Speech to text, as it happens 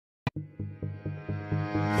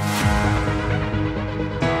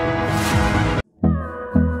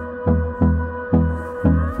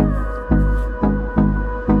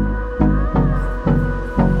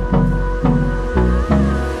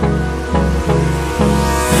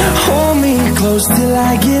Hold me close till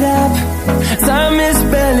I get up. Time is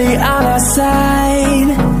barely on our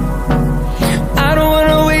side. I don't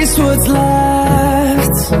wanna waste what's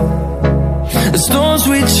left. The storms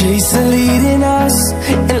we chase are leading us,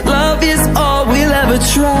 and love is all we'll ever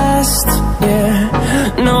trust. Yeah,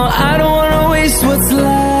 no, I don't wanna waste what's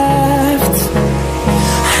left.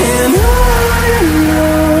 And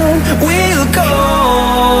on we'll go,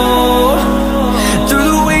 through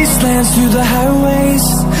the wastelands, through the highways,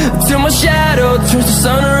 till my shadow turns to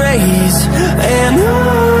sun rays. And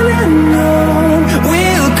on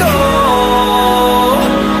we'll go,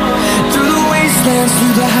 through the wastelands,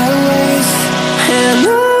 through the highways, and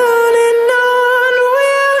on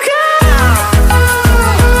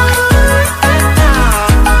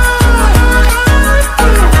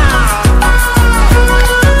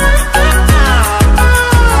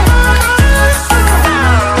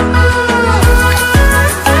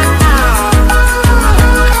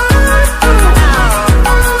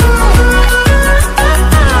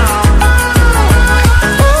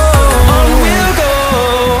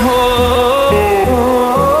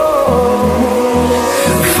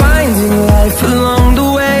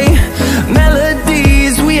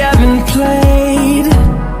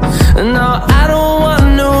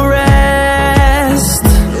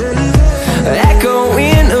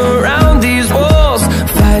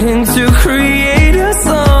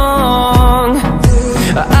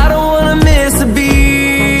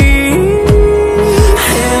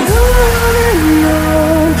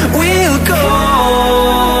we'll go.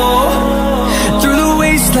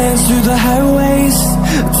 Through the highways,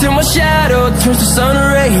 till my shadow turns to sun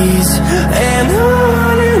rays. And